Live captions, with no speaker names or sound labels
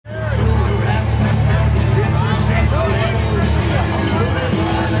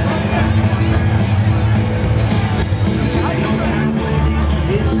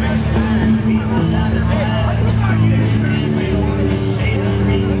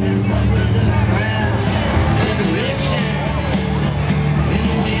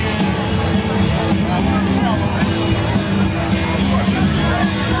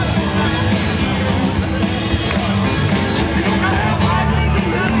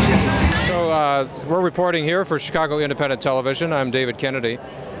we're reporting here for Chicago Independent Television. I'm David Kennedy,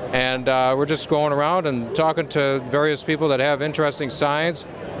 and we're just going around and talking to various people that have interesting signs.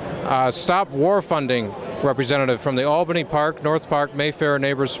 Stop War Funding representative from the Albany Park, North Park, Mayfair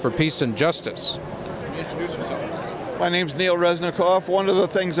Neighbors for Peace and Justice. Can you introduce yourself? My name's Neil Resnikoff. One of the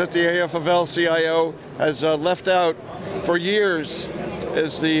things that the AFL-CIO has left out for years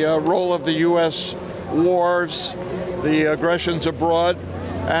is the role of the U.S. wars, the aggressions abroad,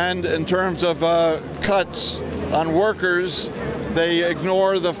 and in terms of cuts on workers, they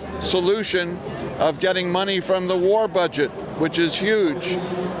ignore the solution of getting money from the war budget, which is huge.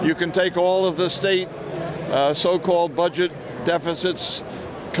 You can take all of the state so-called budget deficits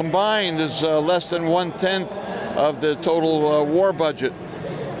combined is less than 1/10 of the total war budget.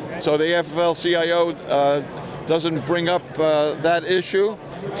 So the AFL-CIO doesn't bring up that issue.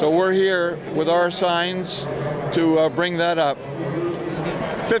 So we're here with our signs to bring that up.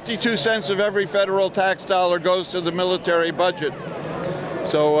 52 cents of every federal tax dollar goes to the military budget.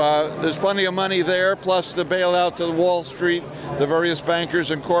 So there's plenty of money there, plus the bailout to Wall Street, the various bankers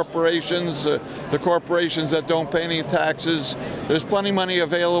and corporations, the corporations that don't pay any taxes. There's plenty of money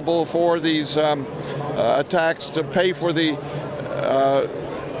available for these attacks to pay for the,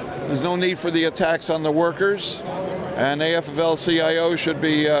 there's no need for the attacks on the workers. And AFL-CIO should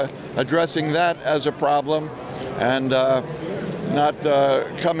be addressing that as a problem and not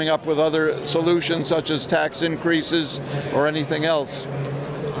coming up with other solutions such as tax increases or anything else.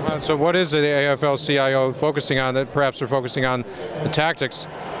 So what is the AFL-CIO focusing on? That perhaps they're focusing on the tactics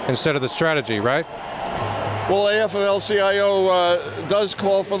instead of the strategy, right? Well, AFL-CIO does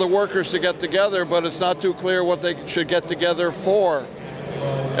call for the workers to get together, but it's not too clear what they should get together for.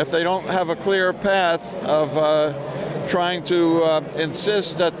 If they don't have a clear path of trying to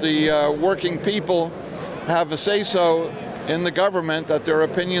insist that the working people have a say-so in the government, that their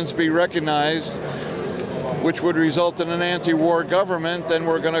opinions be recognized, which would result in an anti-war government, then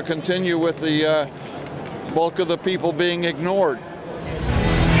we're going to continue with the bulk of the people being ignored.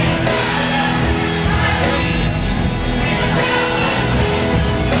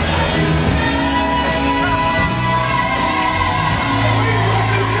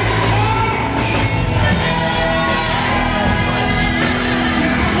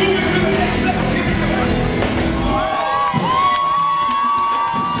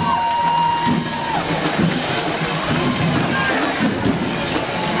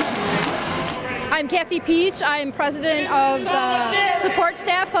 I'm Kathy Peach. I'm president of the support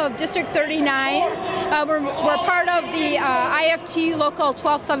staff of District 39. We're part of the IFT Local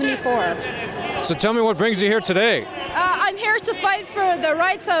 1274. So tell me what brings you here today. I'm here to fight for the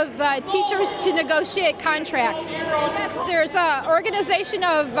rights of teachers to negotiate contracts. Yes, there's an organization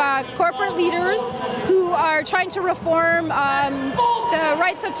of corporate leaders who are trying to reform the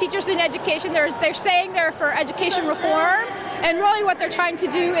rights of teachers in education. They're saying they're for education reform, and really what they're trying to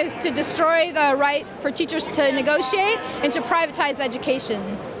do is to destroy the right for teachers to negotiate and to privatize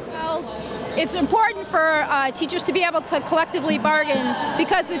education. Well, it's important for teachers to be able to collectively bargain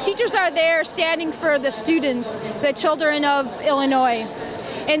because the teachers are there standing for the students, the children of Illinois.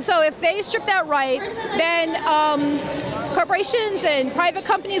 And so if they strip that right, then corporations and private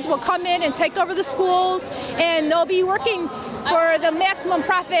companies will come in and take over the schools, and they'll be working for the maximum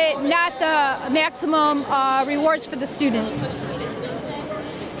profit, not the maximum rewards for the students.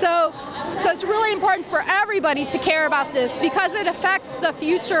 So it's really important for everybody to care about this because it affects the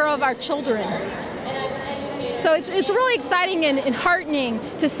future of our children. So it's really exciting and heartening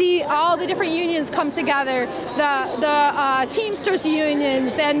to see all the different unions come together, the Teamsters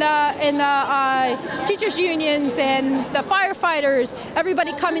unions and the teachers unions and the firefighters,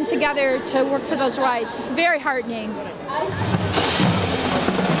 everybody coming together to work for those rights. It's very heartening.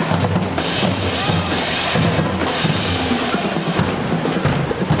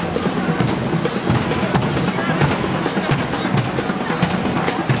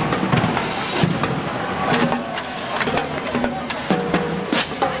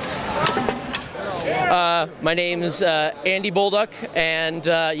 My name's Andy Bolduck, and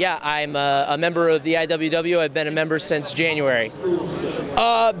yeah, I'm a member of the IWW. I've been a member since January.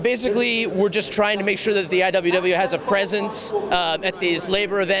 Basically, we're just trying to make sure that the IWW has a presence at these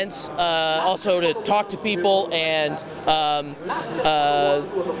labor events, also to talk to people and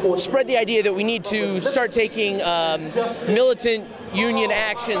spread the idea that we need to start taking militant union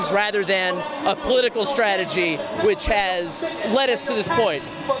actions rather than a political strategy which has led us to this point.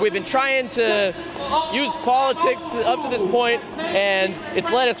 We've been trying to use politics up to this point, and it's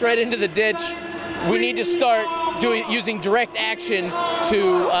led us right into the ditch. We need to start using direct action that's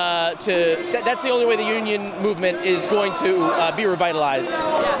the only way the union movement is going to be revitalized.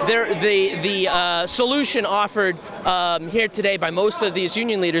 The solution offered here today by most of these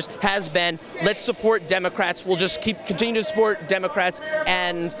union leaders has been, let's support Democrats. We'll just continue to support Democrats,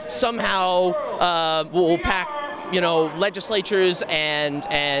 and somehow we'll pack, legislatures and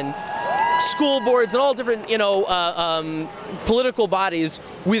school boards and all different, political bodies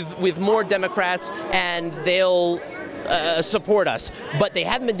with more Democrats, and they'll support us. But they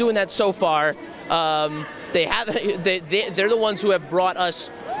haven't been doing that so far. They're the ones who have brought us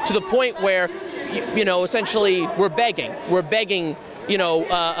to the point where, essentially we're begging,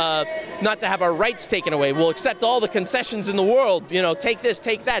 not to have our rights taken away. We'll accept all the concessions in the world, take this,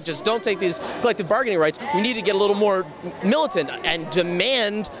 take that, just don't take these collective bargaining rights. We need to get a little more militant and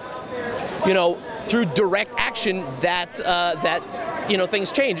demand, through direct action that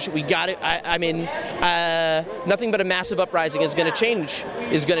things change. We got it. Nothing but a massive uprising is going to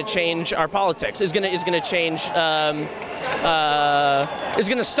change our politics. Is going to change. Is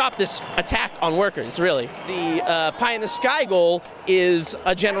going to stop this attack on workers. Really, the pie in the sky goal is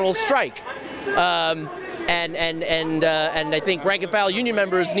a general strike. And I think rank and file union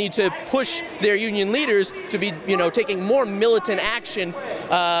members need to push their union leaders to be, taking more militant action,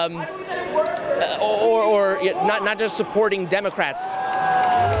 or not just supporting Democrats.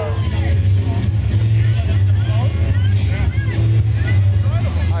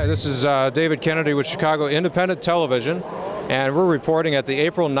 Hi, this is David Kennedy with Chicago Independent Television, and we're reporting at the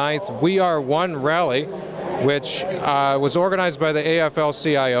April 9th We Are One rally, which was organized by the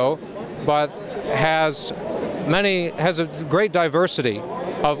AFL-CIO, but has a great diversity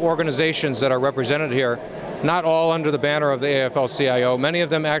of organizations that are represented here, not all under the banner of the AFL-CIO, many of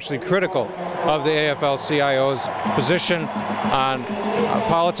them actually critical of the AFL-CIO's position on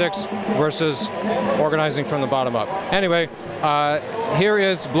politics versus organizing from the bottom up. Anyway, here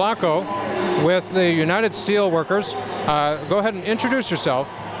is Blanco with the United Steelworkers. Go ahead and introduce yourself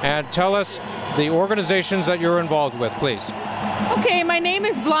and tell us the organizations that you're involved with, please. Okay, my name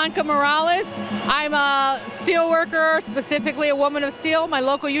is Blanca Morales. I'm a steel worker, specifically a woman of steel. My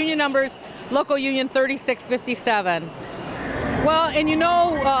local union number is Local Union 3657. Well, and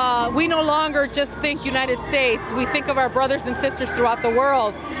we no longer just think United States. We think of our brothers and sisters throughout the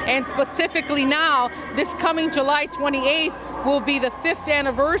world. And specifically now, this coming July 28th will be the 5th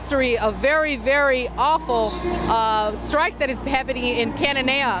anniversary of very, very awful strike that is happening in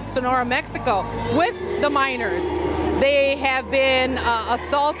Cananea, Sonora, Mexico, with the miners. They have been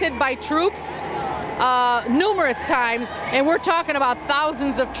assaulted by troops numerous times, and we're talking about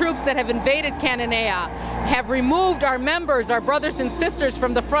thousands of troops that have invaded Cananea, have removed our members, our brothers and sisters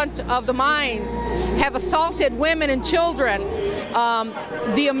from the front of the mines, have assaulted women and children.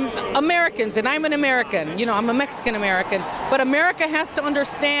 The Americans, and I'm an American, I'm a Mexican American, but America has to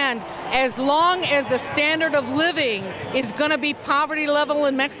understand, as long as the standard of living is going to be poverty level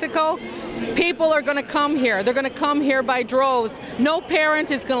in Mexico, people are going to come here. They're going to come here by droves. No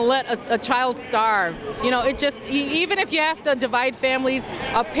parent is going to let a child starve. Even if you have to divide families,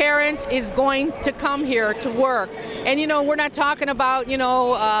 a parent is going to come here to work. And we're not talking about,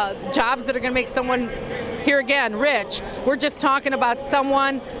 jobs that are going to make someone, here again, rich. We're just talking about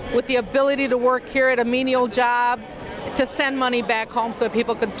someone with the ability to work here at a menial job, to send money back home so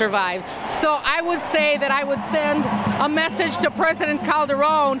people can survive. So I would say that I would send a message to President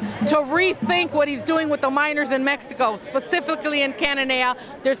Calderon to rethink what he's doing with the miners in Mexico, specifically in Cananea.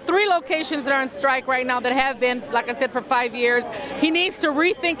 There's 3 locations that are on strike right now that have been, like I said, for 5 years. He needs to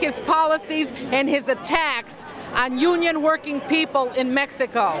rethink his policies and his attacks on union working people in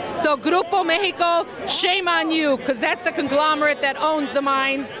Mexico. So Grupo Mexico, shame on you, because that's the conglomerate that owns the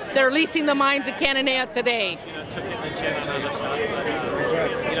mines. They're leasing the mines in Cananea today.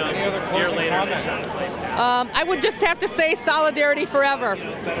 I would just have to say solidarity forever,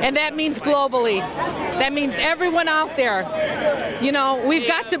 and that means globally. That means everyone out there. We've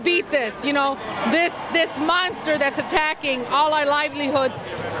got to beat this. This monster that's attacking all our livelihoods.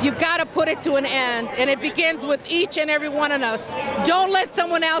 You've got to put it to an end, and it begins with each and every one of us. Don't let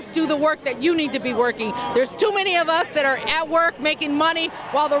someone else do the work that you need to be working. There's too many of us that are at work making money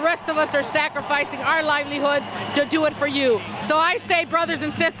while the rest of us are sacrificing our livelihoods to do it for you. So I say, brothers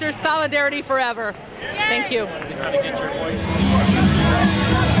and sisters, solidarity forever. Thank you.